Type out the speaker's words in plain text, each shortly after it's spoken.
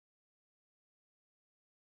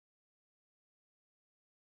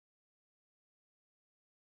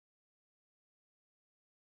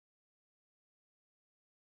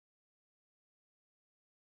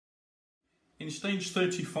In stage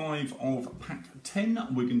 35 of pack 10,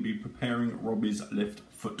 we're going to be preparing Robi's left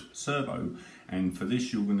foot servo, and for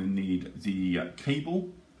this you're going to need the cable,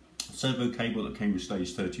 servo cable that came with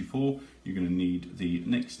stage 34. You're going to need the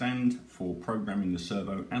neck stand for programming the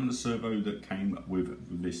servo, and the servo that came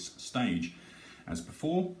with this stage. As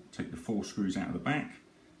before, take the 4 screws out of the back,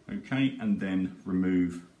 okay, and then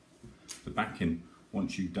remove the backing.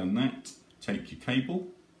 Once you've done that, take your cable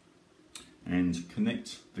and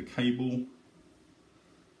connect the cable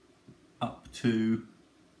up to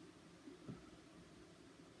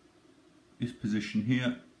this position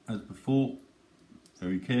here as before,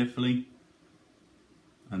 very carefully,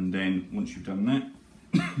 and then once you've done that,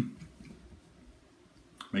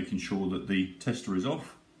 making sure that the tester is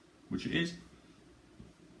off, which it is,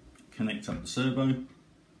 connect up the servo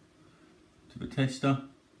to the tester,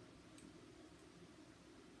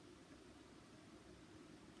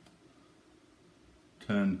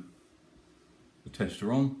 turn the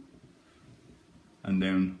tester on, and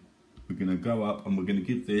then we're going to go up and we're going to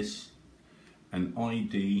give this an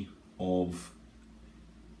ID of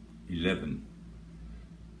 11.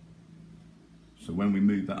 So when we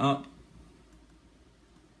move that up,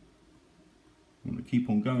 we want to keep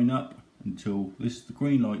on going up until the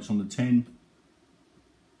green light's on the 10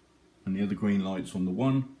 and the other green light's on the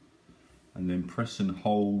 1, and then press and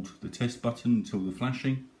hold the test button until the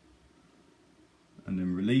flashing, and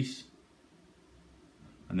then release,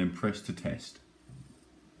 and then press to test,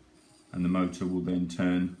 and the motor will then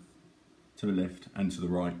turn to the left and to the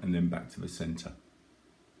right and then back to the center.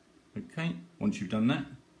 Okay, once you've done that,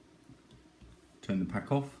 turn the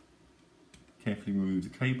pack off, carefully remove the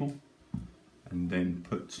cable, and then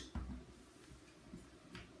put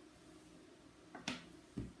the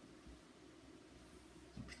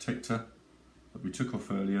protector that we took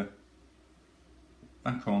off earlier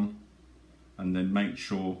back on, and then make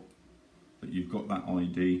sure that you've got that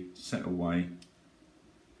ID set away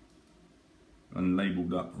and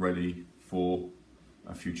labelled up ready for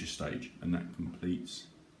a future stage, and that completes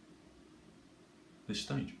this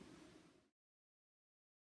stage.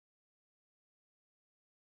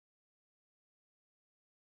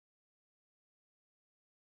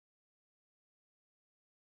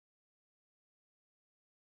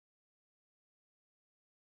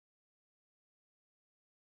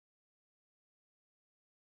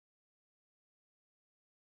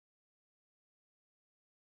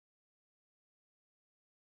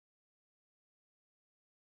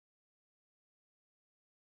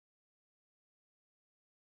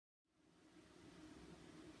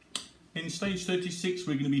 In stage 36,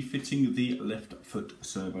 we're going to be fitting the left foot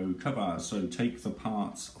servo cover. So take the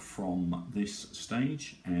parts from this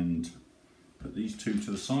stage and put these two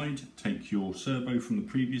to the side. Take your servo from the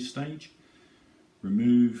previous stage,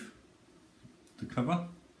 remove the cover,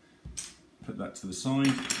 put that to the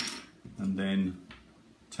side, and then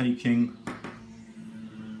taking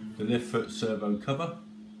the left foot servo cover,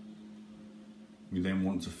 we then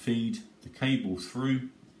want to feed the cable through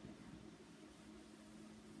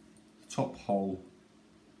top hole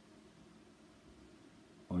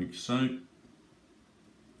like so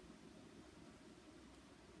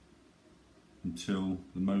until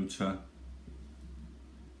the motor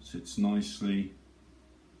sits nicely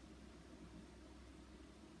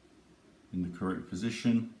in the correct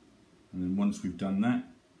position, and then once we've done that,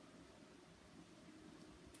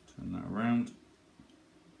 turn that around,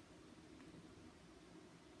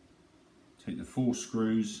 take the 4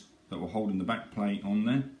 screws that were holding the back plate on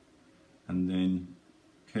there, and then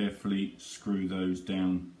carefully screw those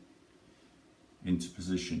down into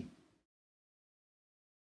position.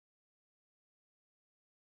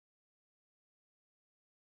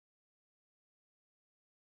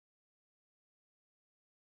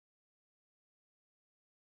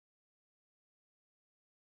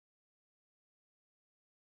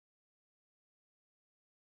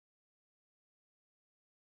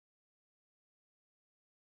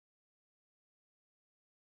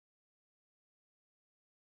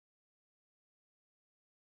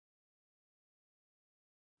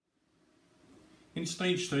 In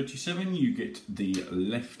stage 37, you get the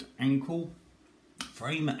left ankle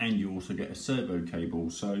frame, and you also get a servo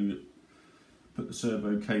cable. So put the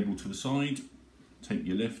servo cable to the side, take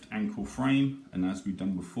your left ankle frame, and as we've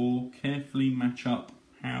done before, carefully match up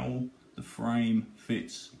how the frame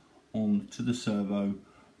fits onto the servo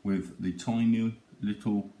with the tiny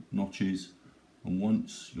little notches, and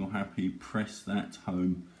once you're happy, press that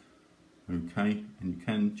home, okay, and you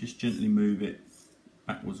can just gently move it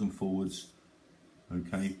backwards and forwards,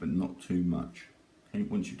 okay, but not too much. Okay,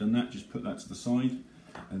 once you've done that, just put that to the side,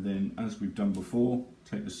 and then as we've done before,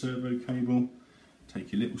 take the servo cable,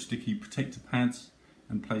 take your little sticky protector pads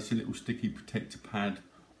and place a little sticky protector pad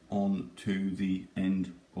onto the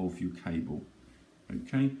end of your cable.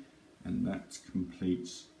 Okay, and that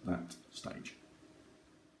completes that stage.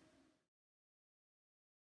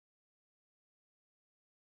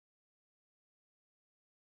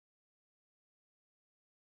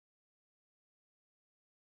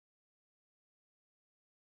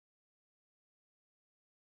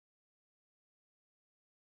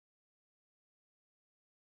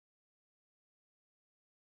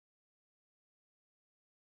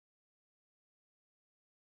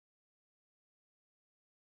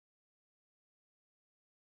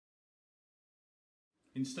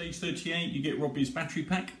 In stage 38 you get Robi's battery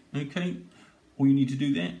pack. Okay, all you need to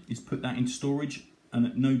do there is put that into storage, and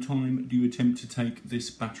at no time do you attempt to take this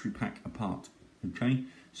battery pack apart. Okay,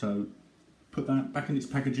 so put that back in its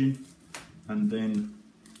packaging, and then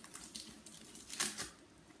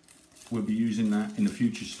we'll be using that in a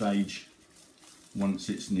future stage once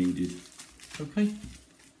it's needed. Okay.